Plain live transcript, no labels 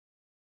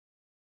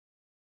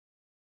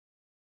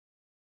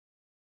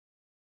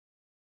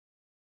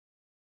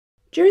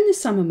During the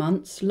summer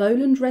months,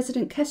 lowland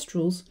resident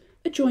kestrels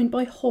are joined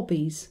by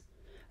hobbies,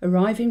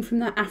 arriving from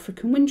their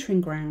African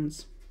wintering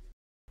grounds.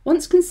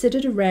 Once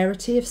considered a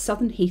rarity of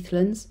southern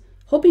heathlands,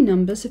 hobby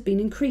numbers have been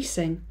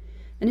increasing,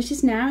 and it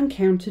is now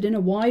encountered in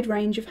a wide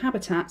range of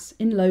habitats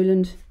in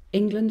lowland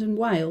England and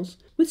Wales,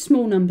 with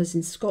small numbers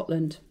in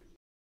Scotland.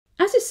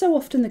 As is so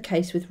often the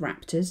case with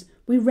raptors,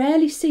 we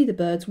rarely see the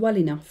birds well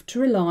enough to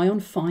rely on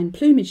fine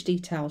plumage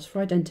details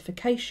for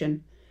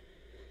identification.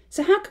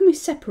 So how can we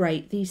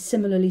separate these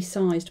similarly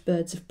sized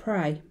birds of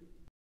prey?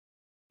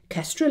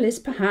 Kestrel is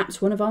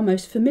perhaps one of our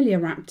most familiar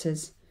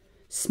raptors,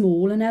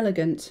 small and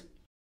elegant.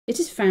 It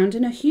is found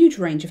in a huge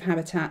range of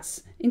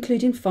habitats,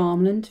 including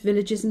farmland,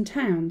 villages and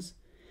towns,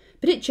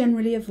 but it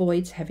generally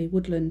avoids heavy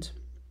woodland.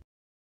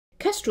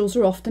 Kestrels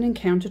are often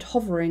encountered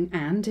hovering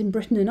and, in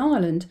Britain and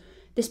Ireland,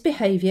 this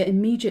behaviour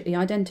immediately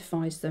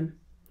identifies them.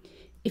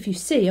 If you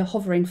see a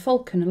hovering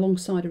falcon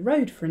alongside a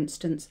road, for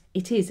instance,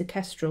 it is a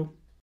kestrel.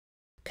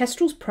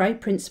 Kestrels prey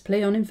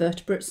principally on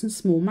invertebrates and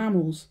small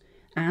mammals,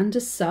 and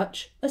as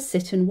such are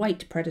sit and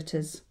wait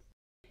predators.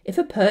 If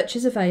a perch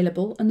is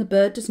available and the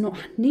bird does not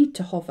need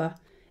to hover,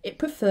 it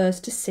prefers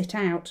to sit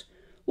out,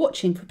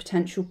 watching for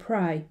potential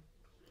prey.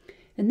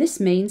 And this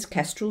means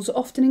kestrels are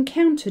often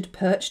encountered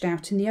perched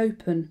out in the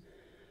open,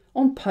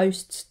 on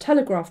posts,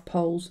 telegraph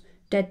poles,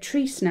 dead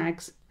tree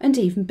snags, and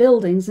even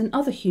buildings and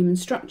other human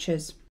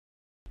structures.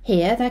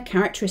 Here their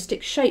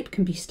characteristic shape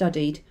can be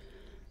studied: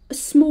 a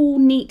small,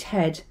 neat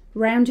head,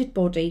 rounded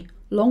body,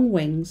 long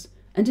wings,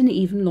 and an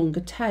even longer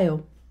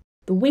tail.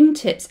 The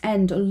wingtips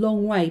end a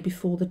long way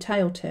before the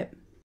tail tip.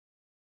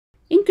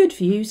 In good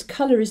views,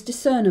 colour is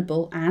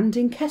discernible, and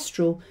in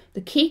kestrel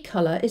the key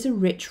colour is a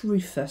rich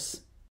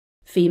rufus.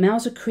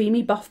 Females are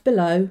creamy buff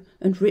below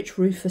and rich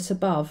rufus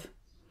above,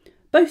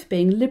 both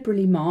being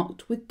liberally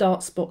marked with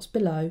dark spots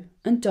below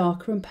and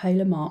darker and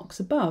paler marks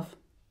above.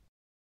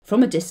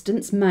 From a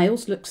distance,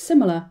 males look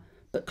similar,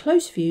 but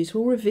close views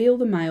will reveal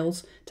the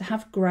males to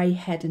have grey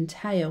head and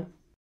tail.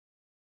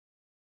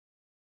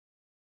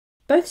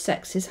 Both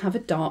sexes have a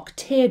dark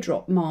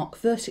teardrop mark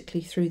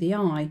vertically through the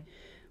eye,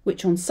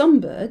 which on some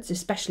birds,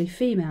 especially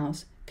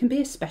females, can be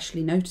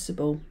especially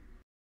noticeable.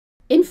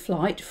 In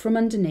flight, from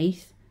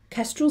underneath,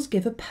 kestrels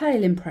give a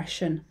pale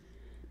impression,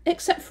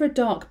 except for a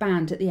dark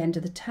band at the end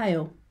of the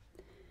tail.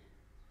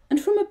 And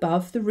from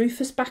above, the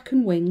rufous back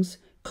and wings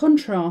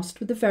contrast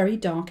with the very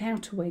dark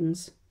outer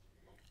wings.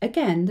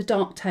 Again, the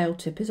dark tail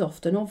tip is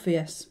often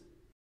obvious.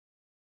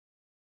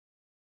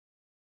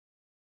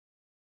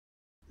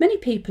 Many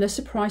people are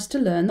surprised to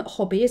learn that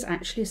hobby is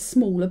actually a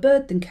smaller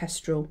bird than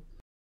kestrel,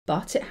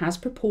 but it has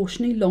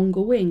proportionally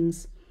longer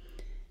wings.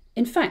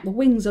 In fact, the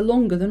wings are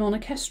longer than on a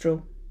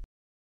kestrel.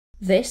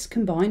 This,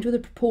 combined with a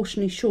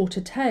proportionally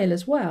shorter tail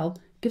as well,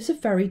 gives a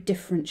very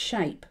different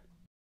shape.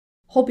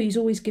 Hobbies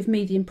always give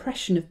me the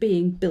impression of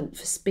being built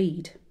for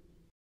speed.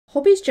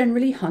 Hobbies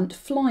generally hunt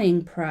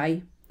flying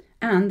prey,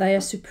 and they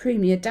are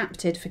supremely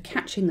adapted for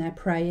catching their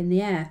prey in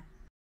the air.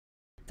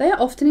 They are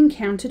often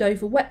encountered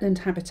over wetland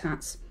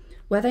habitats,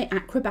 where they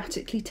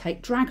acrobatically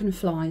take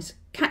dragonflies,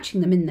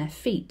 catching them in their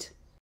feet.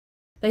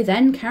 They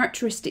then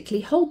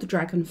characteristically hold the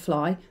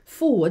dragonfly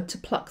forward to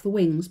pluck the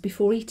wings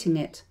before eating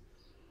it,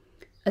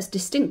 as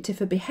distinctive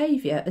a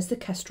behaviour as the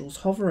kestrel's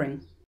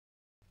hovering.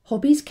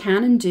 Hobbies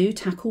can and do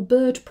tackle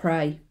bird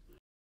prey.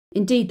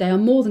 Indeed, they are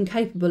more than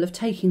capable of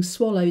taking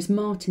swallows,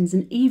 martins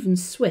and even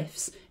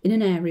swifts in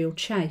an aerial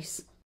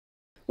chase.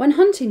 When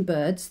hunting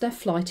birds, their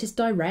flight is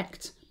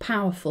direct,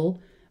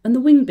 powerful, and the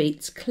wing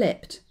beats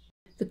clipped.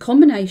 The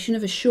combination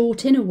of a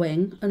short inner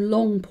wing and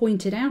long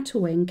pointed outer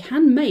wing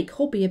can make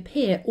hobby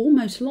appear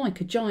almost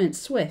like a giant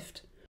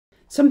swift.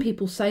 Some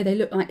people say they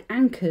look like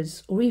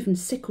anchors or even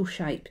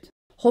sickle-shaped.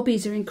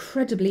 Hobbies are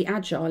incredibly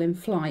agile in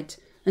flight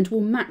and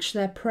will match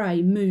their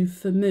prey move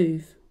for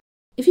move.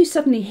 If you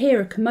suddenly hear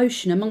a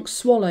commotion amongst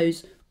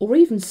swallows or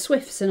even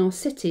swifts in our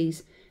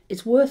cities,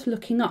 it's worth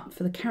looking up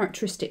for the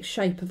characteristic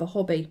shape of a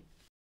hobby.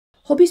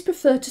 Hobbies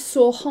prefer to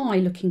soar high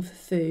looking for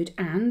food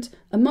and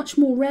are much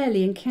more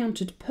rarely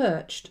encountered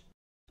perched.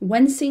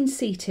 When seen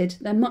seated,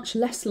 they're much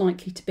less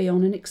likely to be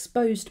on an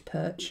exposed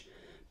perch,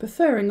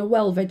 preferring a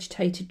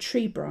well-vegetated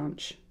tree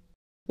branch.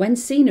 When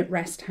seen at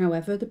rest,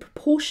 however, the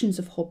proportions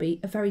of hobby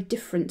are very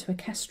different to a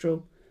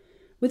kestrel,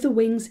 with the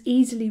wings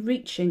easily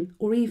reaching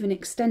or even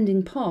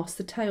extending past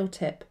the tail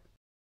tip.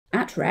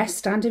 At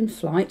rest and in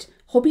flight,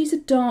 hobbies are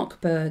dark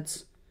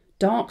birds,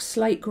 dark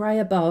slate grey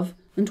above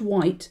and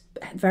white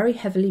but very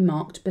heavily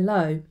marked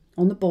below,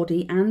 on the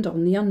body and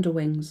on the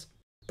underwings.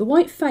 The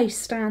white face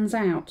stands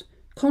out,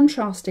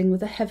 contrasting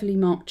with a heavily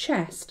marked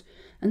chest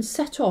and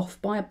set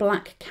off by a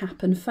black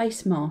cap and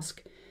face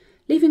mask,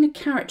 leaving a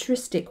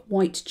characteristic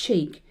white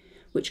cheek,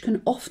 which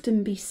can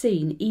often be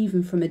seen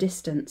even from a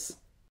distance.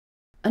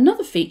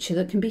 Another feature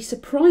that can be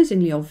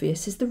surprisingly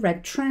obvious is the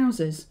red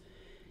trousers.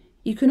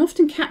 You can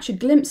often catch a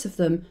glimpse of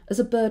them as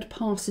a bird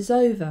passes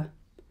over.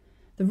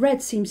 The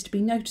red seems to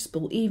be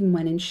noticeable even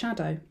when in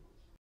shadow.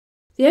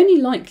 The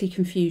only likely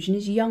confusion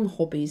is young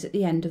hobbies at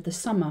the end of the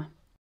summer.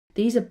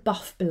 These are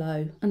buff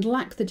below and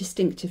lack the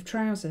distinctive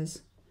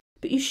trousers.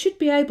 but you should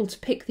be able to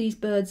pick these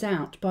birds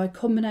out by a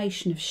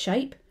combination of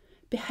shape,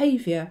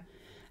 behaviour,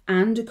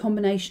 and a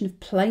combination of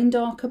plain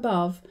dark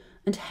above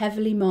and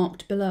heavily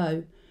marked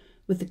below,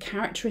 with the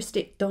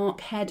characteristic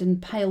dark head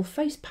and pale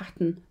face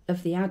pattern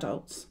of the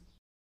adults.